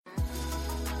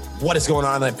What is going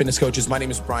on, online fitness coaches? My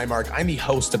name is Brian Mark. I'm the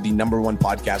host of the #1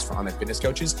 podcast for online fitness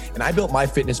coaches, and I built my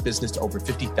fitness business to over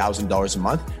 $50,000 a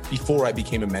month before I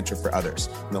became a mentor for others.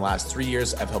 In the last 3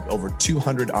 years, I've helped over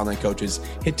 200 online coaches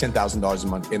hit $10,000 a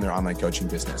month in their online coaching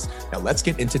business. Now let's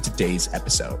get into today's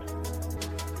episode.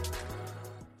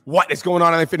 What is going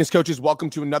on, online fitness coaches? Welcome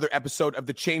to another episode of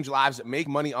the Change Lives, Make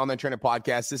Money Online Trainer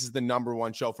podcast. This is the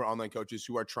 #1 show for online coaches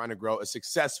who are trying to grow a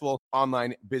successful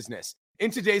online business. In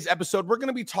today's episode, we're going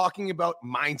to be talking about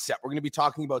mindset. We're going to be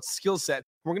talking about skill set.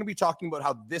 We're going to be talking about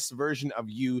how this version of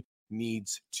you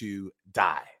needs to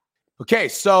die. Okay,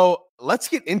 so let's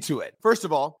get into it. First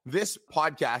of all, this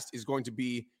podcast is going to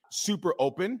be super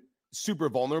open, super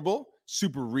vulnerable,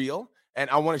 super real. And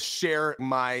I want to share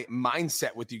my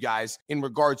mindset with you guys in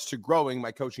regards to growing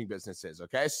my coaching businesses,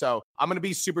 okay? So I'm going to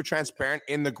be super transparent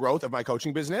in the growth of my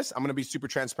coaching business. I'm going to be super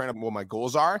transparent about what my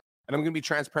goals are. And I'm going to be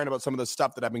transparent about some of the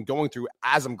stuff that I've been going through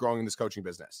as I'm growing this coaching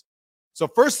business. So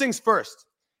first things first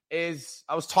is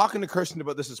I was talking to Kirsten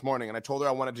about this morning, and I told her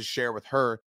I wanted to share with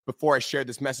her before I shared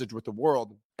this message with the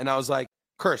world. And I was like,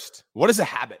 Kirst, what is a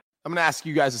habit? I'm going to ask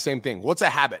you guys the same thing. What's a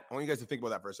habit? I want you guys to think about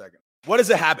that for a second. What is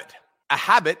a habit? A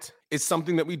habit is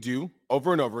something that we do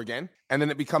over and over again, and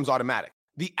then it becomes automatic.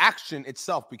 The action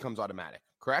itself becomes automatic,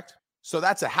 correct? So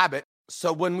that's a habit.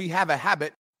 So when we have a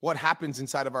habit, what happens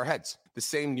inside of our heads? The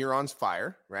same neurons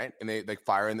fire, right? And they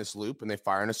fire in this loop and they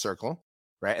fire in a circle,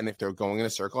 right? And if they're going in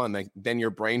a circle and then your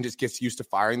brain just gets used to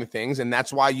firing the things. And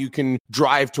that's why you can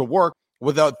drive to work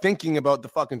without thinking about the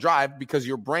fucking drive, because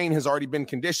your brain has already been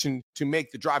conditioned to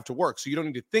make the drive to work. So you don't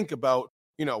need to think about,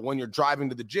 when you're driving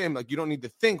to the gym, like you don't need to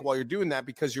think while you're doing that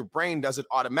because your brain does it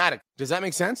automatic. Does that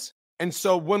make sense? And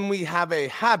so when we have a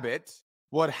habit,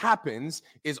 what happens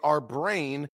is our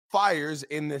brain fires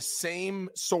in the same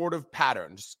sort of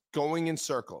pattern, just going in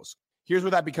circles. Here's where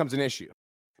that becomes an issue,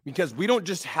 because we don't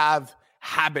just have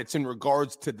habits in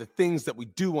regards to the things that we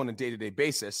do on a day-to-day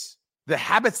basis. The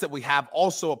habits that we have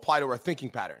also apply to our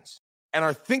thinking patterns. And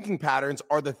our thinking patterns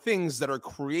are the things that are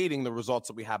creating the results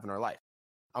that we have in our life.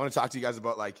 I want to talk to you guys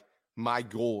about my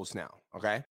goals now,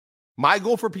 okay? My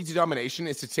goal for PT Domination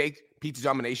is to take PT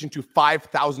Domination to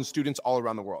 5,000 students all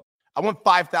around the world. I want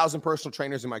 5,000 personal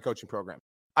trainers in my coaching program.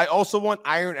 I also want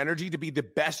Iron Energy to be the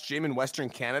best gym in Western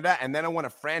Canada, and then I want a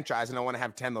franchise and I want to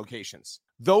have 10 locations.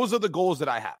 Those are the goals that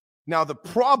I have. Now, the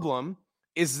problem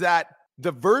is that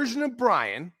the version of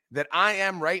Brian that I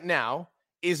am right now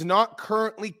is not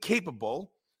currently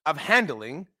capable of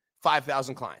handling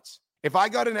 5,000 clients. If I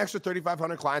got an extra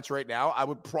 3,500 clients right now, I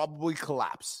would probably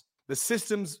collapse. The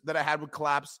systems that I had would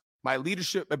collapse. My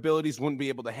leadership abilities wouldn't be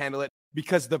able to handle it,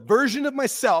 because the version of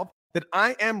myself that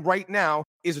I am right now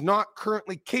is not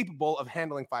currently capable of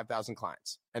handling 5,000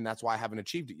 clients. And that's why I haven't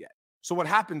achieved it yet. So what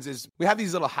happens is we have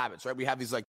these little habits, right? We have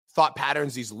these thought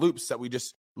patterns, these loops that we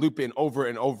just loop in over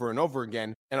and over and over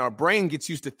again. And our brain gets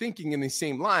used to thinking in these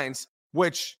same lines,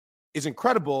 which is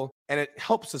incredible. And it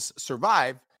helps us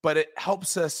survive, but it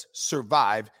helps us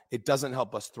survive. It doesn't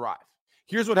help us thrive.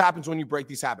 Here's what happens when you break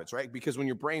these habits, right? Because when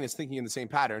your brain is thinking in the same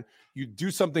pattern, you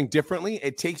do something differently.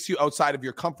 It takes you outside of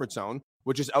your comfort zone,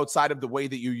 which is outside of the way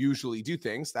that you usually do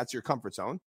things. That's your comfort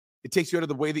zone. It takes you out of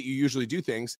the way that you usually do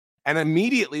things. And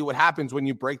immediately what happens when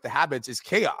you break the habits is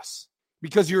chaos,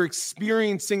 because you're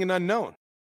experiencing an unknown.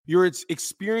 You're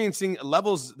experiencing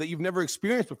levels that you've never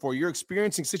experienced before. You're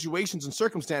experiencing situations and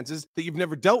circumstances that you've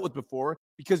never dealt with before,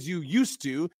 because you used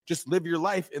to just live your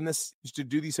life in this, just to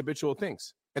do these habitual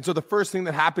things. And so the first thing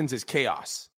that happens is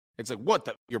chaos. It's like,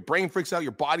 your brain freaks out,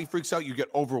 your body freaks out, you get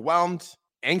overwhelmed,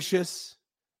 anxious,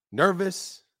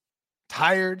 nervous,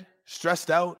 tired, stressed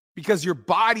out, because your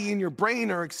body and your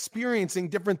brain are experiencing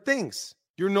different things.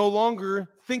 You're no longer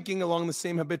thinking along the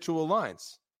same habitual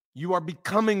lines. You are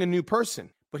becoming a new person.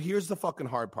 But here's the fucking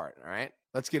hard part, all right?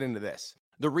 Let's get into this.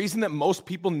 The reason that most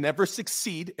people never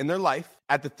succeed in their life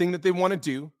at the thing that they want to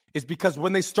do is because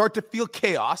when they start to feel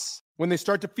chaos, when they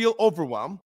start to feel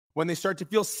overwhelmed, when they start to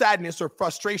feel sadness or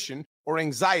frustration or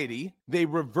anxiety, they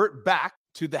revert back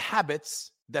to the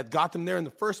habits that got them there in the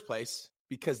first place,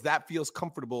 because that feels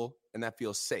comfortable and that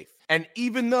feels safe. And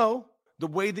even though the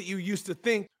way that you used to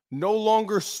think no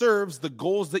longer serves the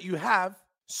goals that you have,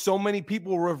 so many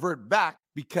people revert back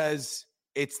because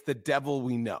it's the devil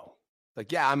we know.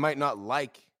 Yeah, I might not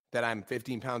like that I'm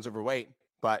 15 pounds overweight,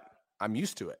 but I'm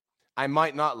used to it. I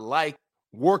might not like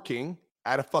working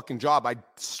at a fucking job I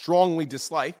strongly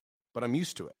dislike, but I'm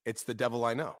used to it. It's the devil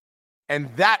I know.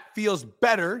 And that feels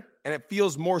better and it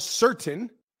feels more certain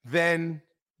than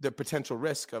the potential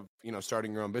risk of,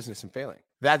 starting your own business and failing.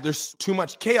 That there's too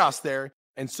much chaos there.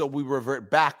 And so we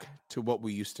revert back to what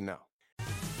we used to know.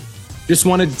 Just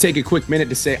wanted to take a quick minute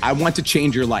to say, I want to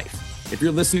change your life. If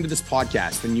you're listening to this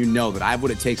podcast, then you know that I have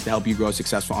what it takes to help you grow a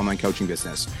successful online coaching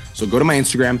business. So go to my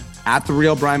Instagram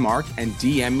 @TheRealBrianMark and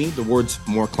DM me the words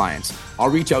 "more clients." I'll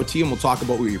reach out to you and we'll talk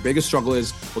about what your biggest struggle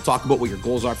is. We'll talk about what your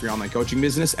goals are for your online coaching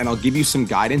business, and I'll give you some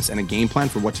guidance and a game plan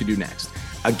for what to do next.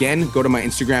 Again, go to my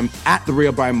Instagram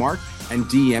 @TheRealBrianMark and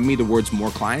DM me the words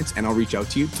 "more clients," and I'll reach out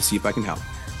to you to see if I can help.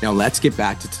 Now let's get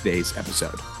back to today's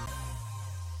episode.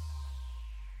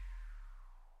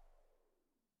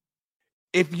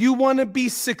 If you want to be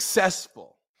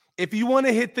successful, if you want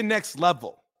to hit the next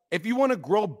level, if you want to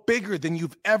grow bigger than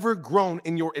you've ever grown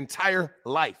in your entire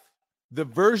life, the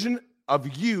version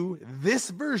of you, this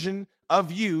version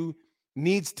of you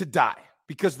needs to die,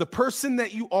 because the person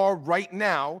that you are right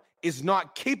now is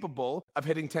not capable of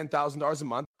hitting $10,000 a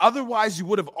month. Otherwise, you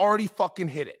would have already fucking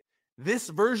hit it. This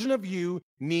version of you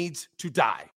needs to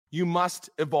die. You must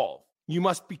evolve. You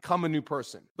must become a new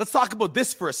person. Let's talk about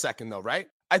this for a second though, right?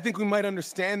 I think we might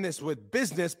understand this with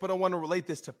business, but I want to relate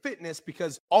this to fitness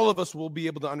because all of us will be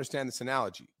able to understand this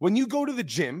analogy. When you go to the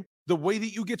gym, the way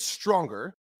that you get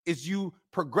stronger is you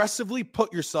progressively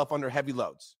put yourself under heavy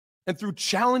loads. And through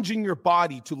challenging your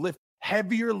body to lift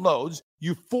heavier loads,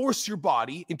 you force your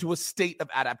body into a state of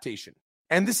adaptation.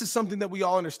 And this is something that we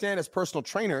all understand as personal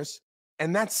trainers.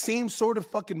 And that same sort of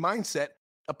fucking mindset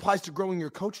applies to growing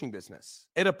your coaching business.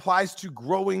 It applies to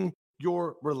growing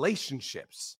your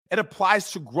relationships. It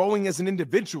applies to growing as an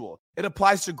individual. It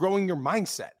applies to growing your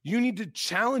mindset. You need to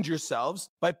challenge yourselves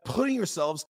by putting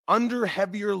yourselves under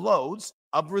heavier loads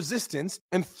of resistance.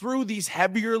 And through these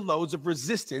heavier loads of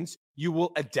resistance, you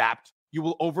will adapt, you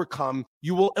will overcome,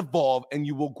 you will evolve, and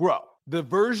you will grow. The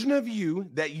version of you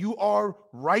that you are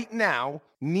right now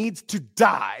needs to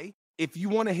die if you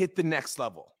want to hit the next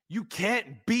level. You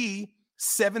can't be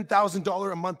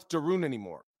 $7,000 a month Darun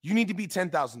anymore. You need to be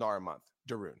 $10,000 a month,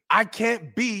 Darun. I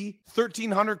can't be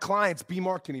 1,300 clients B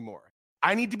Mark anymore.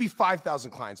 I need to be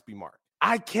 5,000 clients B Mark.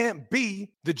 I can't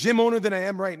be the gym owner that I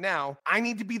am right now. I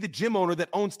need to be the gym owner that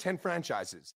owns 10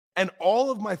 franchises. And all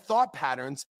of my thought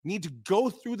patterns need to go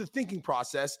through the thinking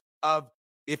process of,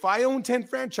 if I own 10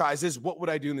 franchises, what would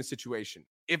I do in this situation?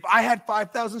 If I had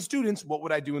 5,000 students, what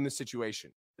would I do in this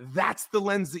situation? That's the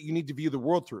lens that you need to view the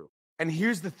world through. And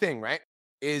here's the thing, right?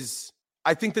 Is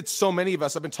I think that so many of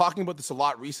us, I've been talking about this a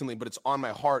lot recently, but it's on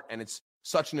my heart and it's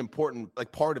such an important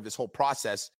part of this whole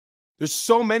process. There's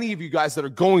so many of you guys that are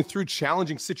going through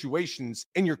challenging situations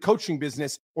in your coaching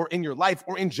business or in your life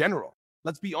or in general.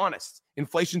 Let's be honest.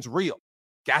 Inflation's real.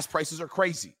 Gas prices are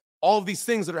crazy. All of these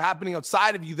things that are happening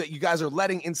outside of you that you guys are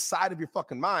letting inside of your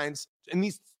fucking minds. And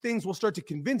these things will start to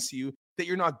convince you that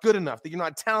you're not good enough, that you're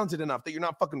not talented enough, that you're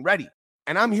not fucking ready.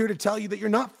 And I'm here to tell you that you're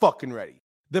not fucking ready.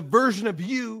 The version of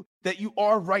you that you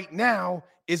are right now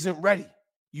isn't ready.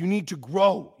 You need to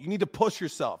grow. You need to push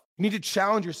yourself. You need to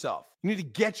challenge yourself. You need to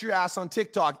get your ass on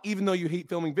TikTok, even though you hate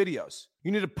filming videos.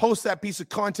 You need to post that piece of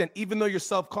content, even though you're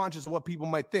self-conscious of what people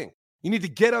might think. You need to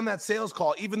get on that sales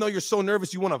call, even though you're so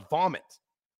nervous you want to vomit.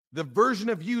 The version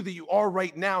of you that you are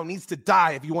right now needs to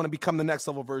die if you want to become the next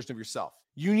level version of yourself.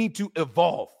 You need to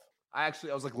evolve. I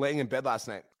was laying in bed last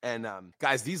night, and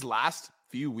guys, these last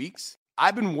few weeks,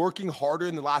 I've been working harder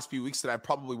in the last few weeks than I've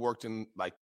probably worked in,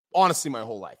 honestly, my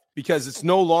whole life. Because it's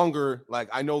no longer,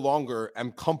 I no longer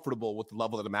am comfortable with the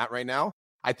level that I'm at right now.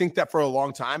 I think that for a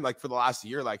long time, for the last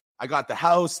year, I got the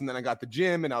house and then I got the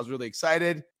gym and I was really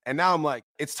excited. And now I'm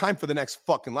it's time for the next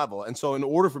fucking level. And so in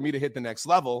order for me to hit the next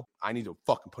level, I need to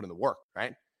fucking put in the work,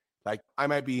 right? I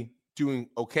might be doing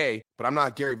okay, but I'm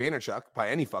not Gary Vaynerchuk by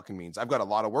any fucking means. I've got a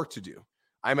lot of work to do.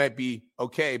 I might be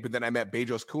okay, but then I met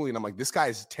Bedros Cooley and I'm like, this guy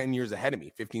is 10 years ahead of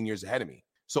me, 15 years ahead of me.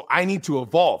 So I need to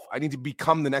evolve. I need to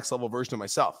become the next level version of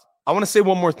myself. I want to say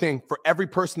one more thing for every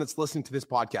person that's listening to this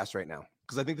podcast right now,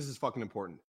 because I think this is fucking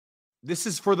important. This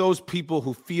is for those people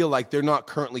who feel like they're not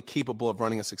currently capable of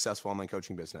running a successful online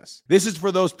coaching business. This is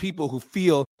for those people who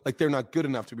feel like they're not good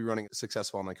enough to be running a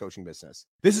successful online coaching business.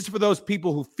 This is for those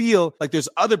people who feel like there's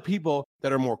other people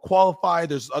that are more qualified.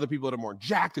 There's other people that are more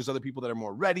jacked. There's other people that are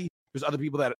more ready. There's other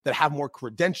people that have more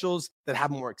credentials, that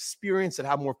have more experience, that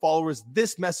have more followers.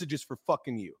 This message is for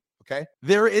fucking you, okay?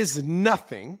 There is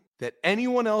nothing that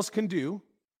anyone else can do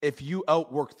if you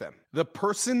outwork them. The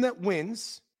person that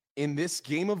wins in this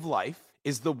game of life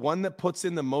is the one that puts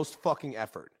in the most fucking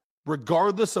effort,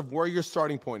 regardless of where your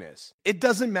starting point is. It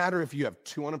doesn't matter if you have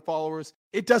 200 followers.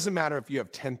 It doesn't matter if you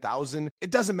have 10,000. It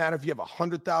doesn't matter if you have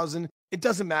 100,000. It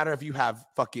doesn't matter if you have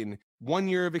fucking 1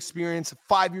 year of experience,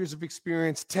 5 years of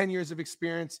experience, 10 years of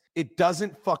experience. It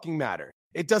doesn't fucking matter.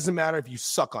 It doesn't matter if you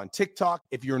suck on TikTok,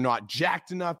 if you're not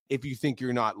jacked enough, if you think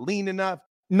you're not lean enough.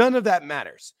 None of that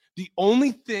matters. The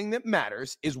only thing that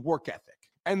matters is work ethic.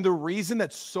 And the reason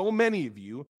that so many of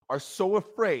you are so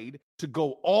afraid to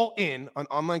go all in on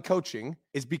online coaching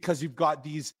is because you've got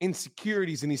these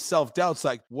insecurities and these self-doubts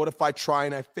like, what if I try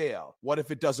and I fail? What if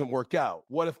it doesn't work out?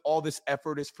 What if all this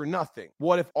effort is for nothing?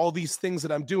 What if all these things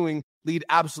that I'm doing lead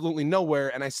absolutely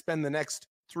nowhere and I spend the next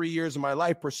 3 years of my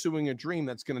life pursuing a dream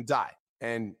that's going to die?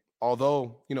 And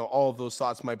although, all of those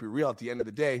thoughts might be real, at the end of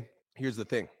the day, here's the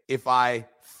thing. If I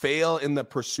fail in the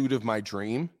pursuit of my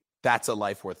dream, that's a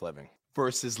life worth living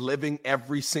versus living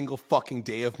every single fucking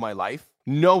day of my life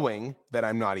knowing that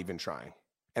I'm not even trying.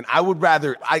 And I would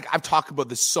rather, I've talked about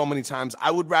this so many times, I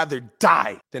would rather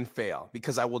die than fail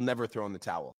because I will never throw in the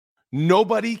towel.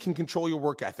 Nobody can control your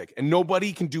work ethic and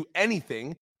nobody can do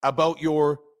anything about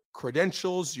your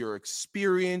credentials, your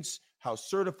experience, how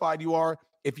certified you are,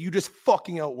 if you just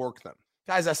fucking outwork them.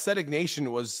 Guys, Aesthetic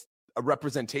Nation was a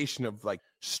representation of like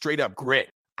straight up grit.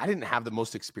 I didn't have the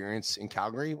most experience in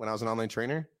Calgary when I was an online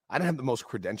trainer. I didn't have the most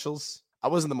credentials. I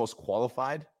wasn't the most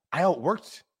qualified. I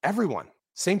outworked everyone.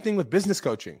 Same thing with business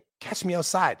coaching. Catch me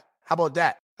outside. How about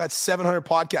that? That's 700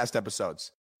 podcast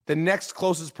episodes. The next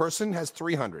closest person has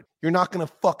 300. You're not going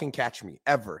to fucking catch me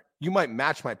ever. You might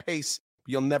match my pace,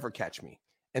 but you'll never catch me.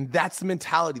 And that's the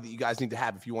mentality that you guys need to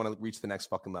have if you want to reach the next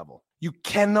fucking level. You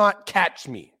cannot catch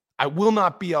me. I will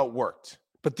not be outworked.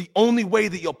 But the only way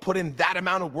that you'll put in that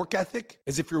amount of work ethic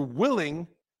is if you're willing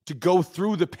to go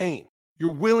through the pain.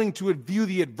 You're willing to view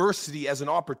the adversity as an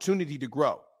opportunity to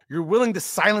grow. You're willing to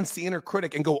silence the inner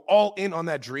critic and go all in on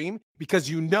that dream because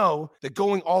you know that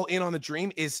going all in on the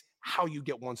dream is how you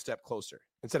get one step closer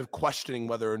instead of questioning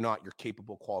whether or not you're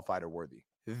capable, qualified, or worthy.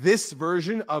 This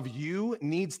version of you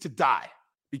needs to die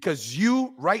because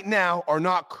you right now are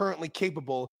not currently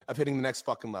capable of hitting the next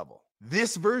fucking level.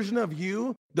 This version of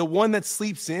you, the one that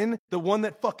sleeps in, the one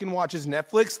that fucking watches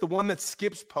Netflix, the one that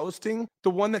skips posting,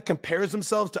 the one that compares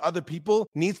themselves to other people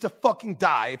needs to fucking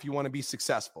die if you want to be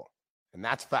successful. And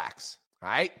that's facts. All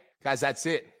right, guys, that's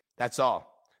it. That's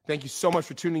all. Thank you so much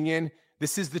for tuning in.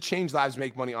 This is the Change Lives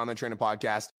Make Money Online Training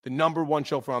Podcast, the #1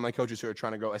 show for online coaches who are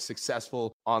trying to grow a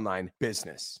successful online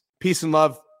business. Peace and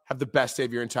love. Have the best day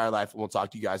of your entire life. And we'll talk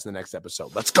to you guys in the next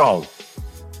episode. Let's go.